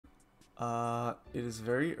It is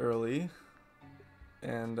very early,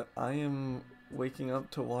 and I am waking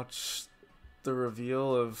up to watch the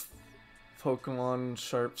reveal of Pokemon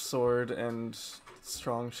Sharp Sword and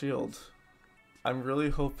Strong Shield. I'm really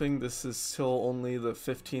hoping this is still only the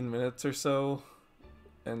 15 minutes or so,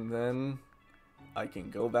 and then I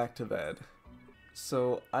can go back to bed.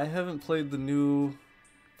 So, I haven't played the new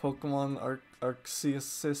Pokemon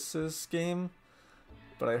Arceus game,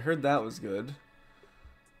 but I heard that was good.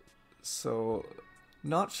 So,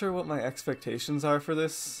 not sure what my expectations are for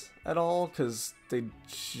this at all, because they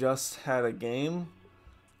just had a game.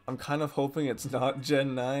 I'm kind of hoping it's not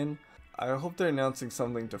Gen 9. I hope they're announcing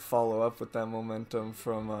something to follow up with that momentum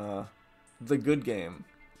from the good game.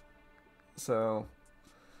 So,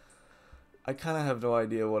 I kind of have no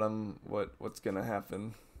idea what's gonna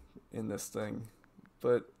happen in this thing,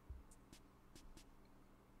 but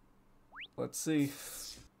let's see.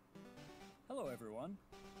 Hello everyone,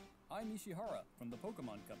 I'm Ishihara from the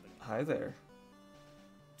Pokemon Company. Hi there.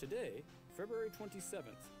 Today, February 27th,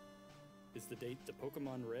 is the date the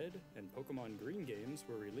Pokemon Red and Pokemon Green games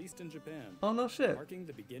were released in Japan. Oh no shit. Marking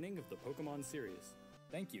the beginning of the Pokemon series.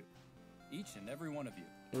 Thank you, each and every one of you.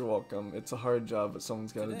 You're welcome. It's a hard job, but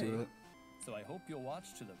someone's got to do it. So I hope you'll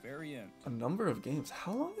watch to the very end. A number of games.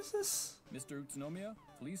 How long is this? Mr. Utsunomiya,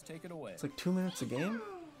 please take it away. It's like 2 minutes a game?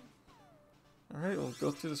 Alright, we'll go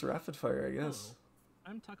through this rapid fire, I guess.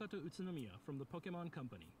 Hello, I'm Takato Utsunomiya from the Pokemon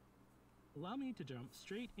Company. Allow me to jump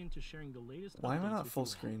straight into sharing the latest. Why am I updates not with full you all.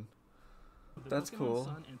 screen? The That's Pokemon cool.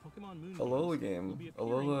 Sun and Pokemon Moon Alola games will game. be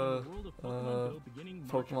appearing in the Alola, world of Pokemon Go beginning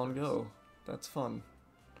March Pokemon 1st. Go. That's fun.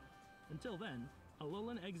 Until then,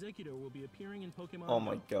 Alolan Exeggutor will be appearing in Pokemon Oh Go.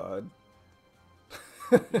 my god.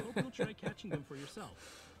 We hope you'll try catching them for yourself.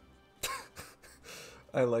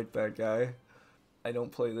 I like that guy. I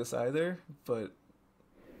don't play this either, but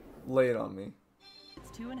lay it on me.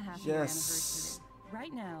 It's 2.5 year Yes. anniversary.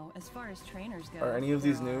 Right now, as far as trainers go, Are any of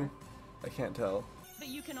these there new? are- I can't tell. But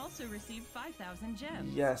you can also receive 5,000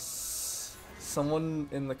 gems. Yes. Someone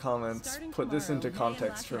in the comments Starting put this tomorrow, into May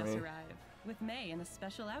context and for me. Lapras arrive, with May in a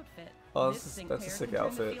special outfit. Oh, This sync that's a pair sick can turn the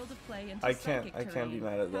outfit. field of play into I can't psychic be terrain.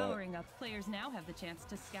 mad at that. Powering up, players now have the chance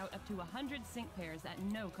to scout up to 100 sync pairs at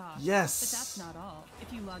no cost. Yes. But that's not all.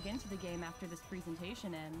 If you log into the game after this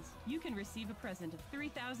presentation ends, you can receive a present of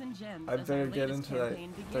 3,000 gems. I as our better get latest into that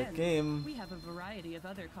campaign begins. game. We have a variety of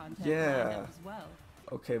other content Yeah. lined up as well.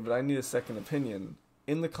 Okay, but I need a second opinion.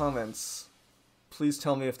 In the comments, please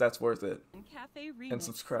tell me if that's worth it. Cafe Remix,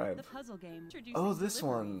 subscribe. The puzzle game. Oh, this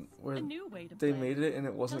one, where a new way to they play. made it and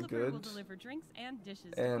it wasn't Teleper will good. deliver drinks and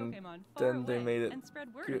dishes And to Pokemon far then they away made it and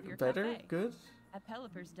spread word of your better? cafe. Good? At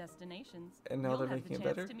Pelipper's destinations, And now you'll they're have making the it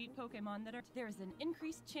chance better? to meet Pokemon that are. There's an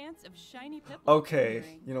increased chance of shiny Piplup. Okay,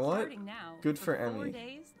 appearing. you know what? Starting now, Good for 4 Emmy.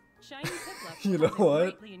 days, shiny Piplup You will know have a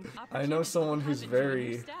what? greatly in- I know opportunity someone to who's have it join your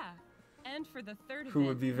very- staff. And for the third who would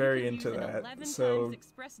event, be you very can into use an that, 11 so times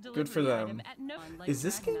express good for delivery them. item at no- like Is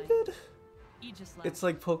this game Dragonite, good? Aegislash, It's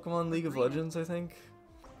like Pokemon League of Agreement. Legends, I think.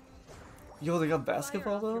 Yo, they got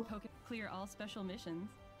basketball Fire off your though? Clear all special missions,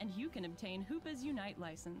 and you can obtain Hoopa's Unite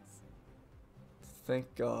license.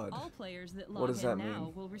 Thank God. All players that What log does in that now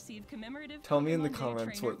mean? will receive commemorative Tell me in the Pokemon Day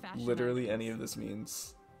comments Trainer what fashion literally items. any of this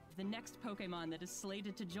means. The next Pokemon that is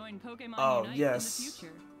slated to join Pokemon Oh, Unite yes. in the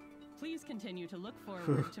future. Please continue to look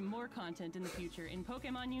forward to more content in the future in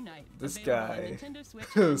Pokemon Unite. This available on guy. Nintendo Switch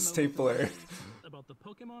and mobile Stapler. devices. About the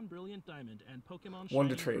Pokemon Brilliant Diamond and Pokemon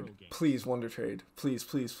Wonder Shining Trade. Pearl games. Please, Wonder Trade. Please,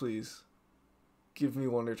 please, please. Give me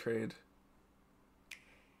Wonder Trade.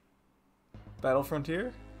 Battle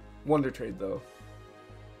Frontier? Wonder Trade, though.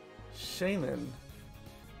 Shaman.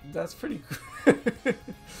 That's pretty cool.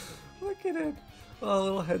 Look at it. Oh,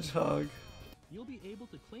 little hedgehog. You'll be able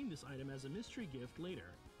to claim this item as a mystery gift later,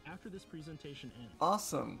 after this presentation ends.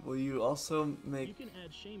 Awesome. Will you also You make... can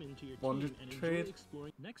add Shaman to your Wonder team and Trade? enjoy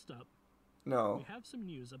exploring. Next up, No. we have some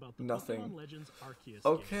news about the Nothing. Pokemon Legends Arceus game.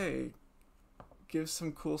 Okay. Give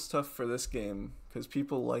some cool stuff for this game, because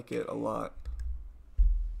people like it a lot.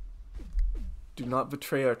 Do not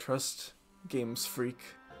betray our trust, games freak.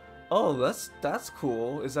 Oh, that's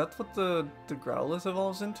cool. Is that what the Growlithe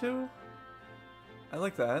evolves into? I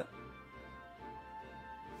like that.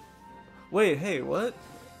 Wait, hey, what?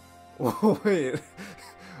 Wait.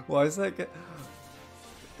 Why is that guy...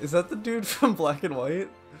 Is that the dude from Black and White?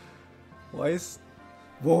 Why is...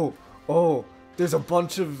 Whoa. Oh, there's a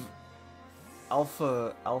bunch of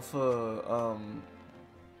Alpha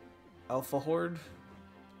Horde?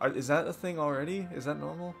 Is that a thing already? Is that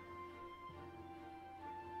normal?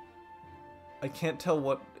 I can't tell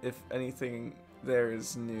what, if anything, there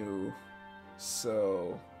is new.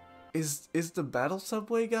 So... Is the Battle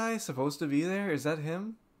Subway guy supposed to be there? Is that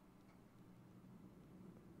him?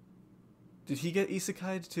 Did he get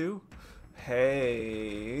isekai'd too?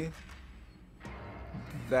 Hey.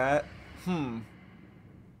 That,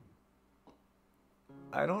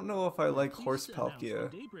 I don't know if I like Horse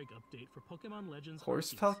Palkia. Daybreak update for Pokemon Legends Horse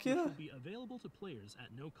Arceus, which Palkia? will be available to players at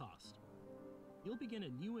no cost. You'll begin a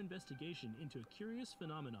new investigation into a curious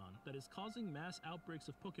phenomenon that is causing mass outbreaks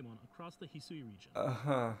of Pokemon across the Hisui region.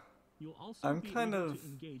 Uh-huh. You'll also I'm be kind able of... to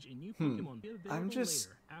engage in new Pokemon I'm just...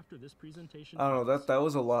 later after this presentation. I don't know, ends. that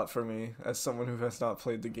was a lot for me, as someone who has not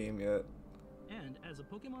played the game yet. And as a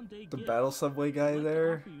Pokemon Day The gift, Battle Subway guy I'd like to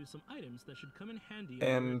there, offer you some items that should come in handy on your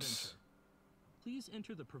and... adventure. Please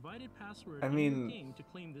enter the provided password I in mean... your game to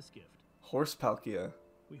claim this gift. Horse Palkia.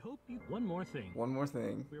 We hope you... One more thing. One more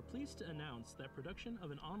thing. We are pleased to announce that production of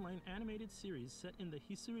an online animated series set in the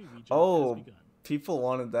Hisui region Oh, has begun. people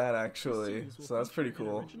wanted that actually, series will so that's pretty feature an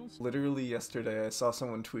cool. original Literally yesterday I saw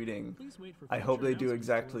someone tweeting, Please wait for I hope future they do announcements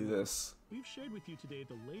exactly for release. this. We've shared with you today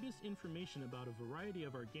the latest information about a variety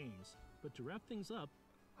of our games, but to wrap things up,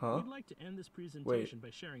 Huh? we'd like to end this presentation by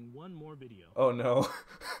sharing one more video. Oh no.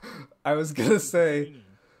 I was gonna say,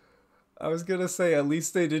 at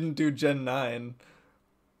least they didn't do Gen 9.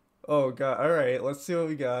 Oh god, alright, let's see what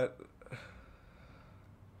we got.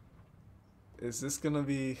 Is this gonna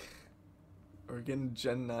be... We're getting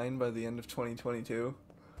Gen 9 by the end of 2022?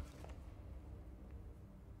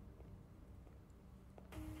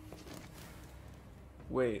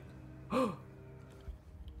 Wait.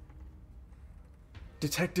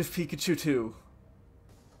 Detective Pikachu 2.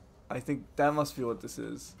 I think that must be what this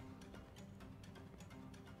is.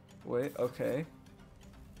 Wait, okay.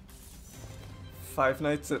 Five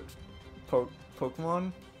Nights at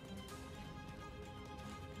Pokemon?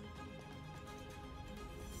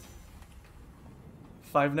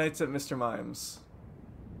 Five Nights at Mr. Mimes.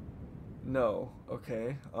 No,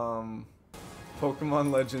 okay.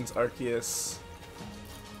 Pokemon Legends Arceus.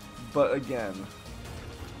 But again.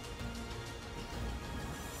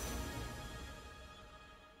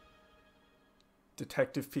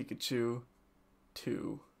 Detective Pikachu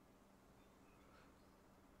 2.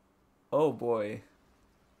 Oh boy.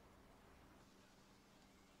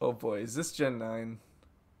 Oh boy, is this Gen 9?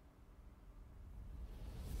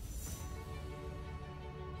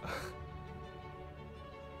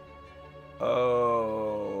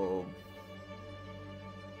 Oh.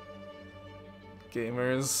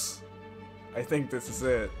 Gamers, I think this is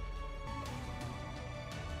it.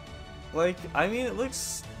 Like, I mean, it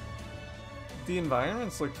looks... The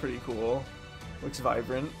environments look pretty cool. Looks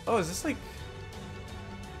vibrant. Oh, is this like...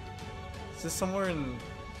 Is this somewhere in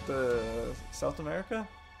the South America?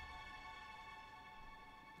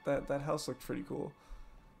 That house looked pretty cool.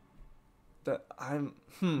 That I'm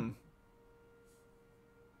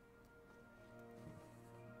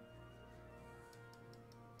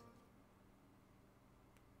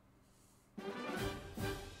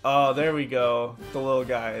Oh, there we go. The little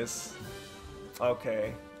guys.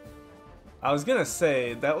 Okay. I was gonna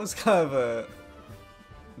say, that was kind of a...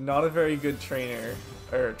 Not a very good trailer.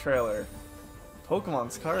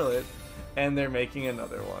 Pokemon Scarlet, and they're making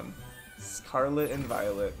another one. Scarlet and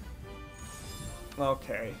Violet.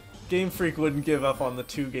 Okay. Game Freak wouldn't give up on the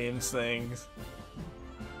two games things.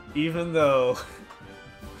 Even though...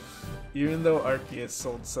 Even though Arceus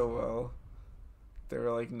sold so well. They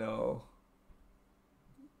were like, no.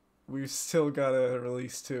 We've still gotta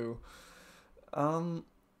release two.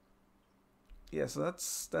 Yeah, so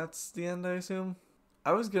that's the end, I assume.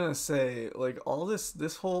 I was gonna say, like, all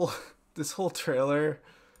this whole this whole trailer,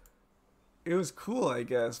 it was cool, I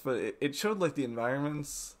guess, but it showed like the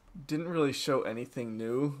environments, didn't really show anything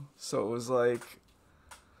new. So it was like,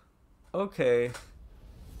 okay,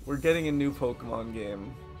 we're getting a new Pokemon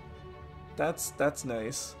game. That's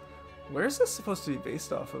nice. Where is this supposed to be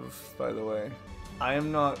based off of, by the way? I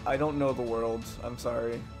don't know the world. I'm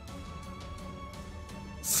sorry.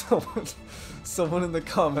 Someone in the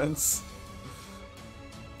comments,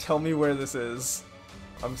 tell me where this is.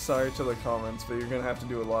 I'm sorry to the comments, but you're gonna have to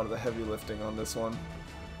do a lot of the heavy lifting on this one.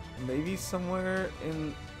 Maybe somewhere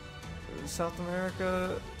in South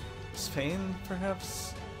America? Spain,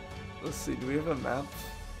 perhaps? Let's see, do we have a map?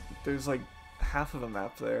 There's like half of a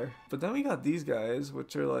map there. But then we got these guys,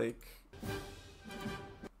 which are like...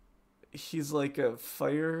 He's like a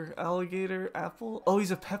fire alligator apple? Oh,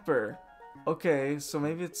 he's a pepper! Okay, so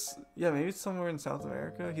maybe it's... Yeah, maybe it's somewhere in South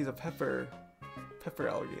America. He's a pepper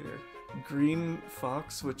alligator. Green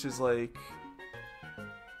fox, which is like...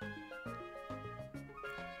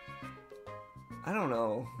 I don't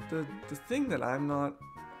know. The thing that I'm not...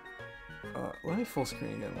 let me full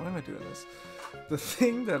screen again. Why am I doing this? The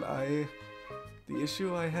thing that the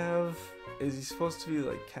issue I have is he's supposed to be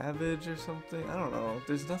like cabbage or something. I don't know.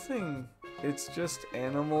 There's nothing It's just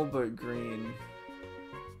animal but green,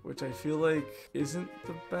 which I feel like isn't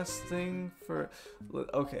the best thing for...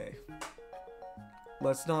 Okay,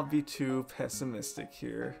 let's not be too pessimistic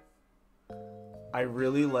here. I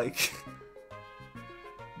really like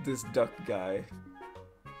this duck guy.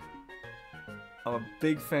 I'm a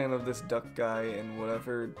big fan of this duck guy and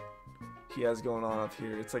whatever he has going on up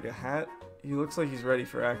here. It's like a hat. He looks like he's ready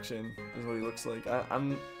for action, is what he looks like.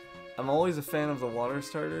 I'm always a fan of the water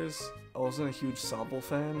starters. I wasn't a huge Sobble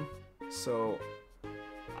fan, so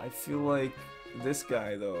I feel like this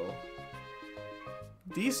guy though.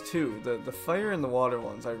 These two, the fire and the water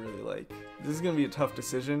ones, I really like. This is gonna be a tough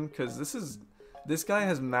decision because this guy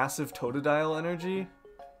has massive Totodile energy,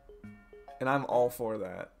 and I'm all for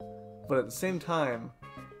that. But at the same time,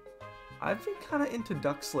 I've been kind of into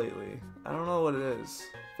ducks lately. I don't know what it is,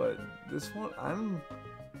 but this one,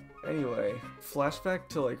 Anyway, flashback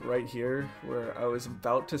to like right here where I was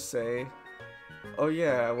about to say, oh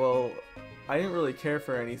yeah, well, I didn't really care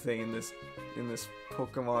for anything in this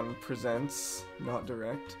Pokemon Presents, not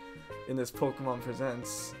Direct, in this Pokemon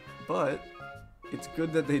Presents, but it's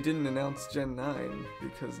good that they didn't announce Gen 9,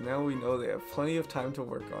 because now we know they have plenty of time to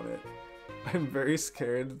work on it. I'm very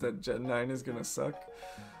scared that Gen 9 is gonna suck,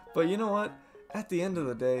 but you know what? At the end of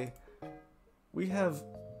the day, we have,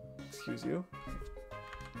 excuse you,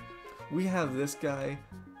 we have this guy,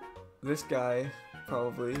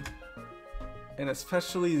 probably, and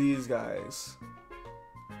especially these guys.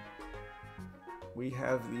 We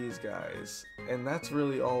have these guys, and that's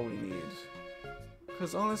really all we need.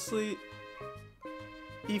 Because honestly,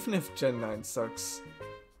 even if Gen 9 sucks,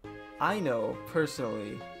 I know,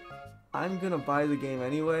 personally, I'm gonna buy the game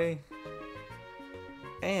anyway,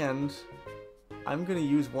 and I'm gonna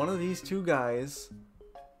use one of these two guys,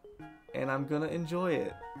 and I'm gonna enjoy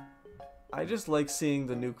it. I just like seeing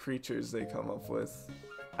the new creatures they come up with.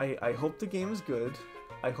 I hope the game is good.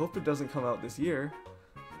 I hope it doesn't come out this year.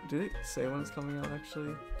 Did it say when it's coming out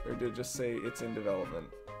actually? Or did it just say it's in development?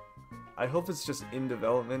 I hope it's just in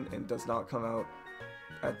development and does not come out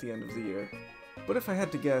at the end of the year. But if I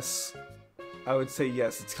had to guess, I would say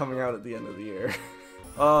yes, it's coming out at the end of the year.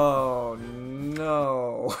 Oh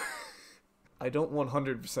no. I don't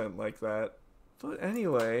 100% like that. But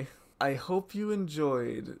anyway, I hope you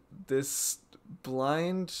enjoyed this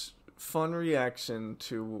blind, fun reaction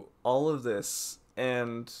to all of this.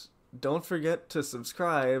 And don't forget to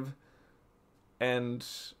subscribe and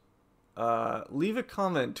leave a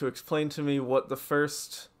comment to explain to me what the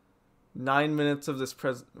first 11 minutes of this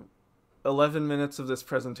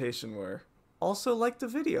presentation were. Also, like the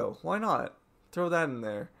video. Why not? Throw that in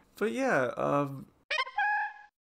there. But yeah,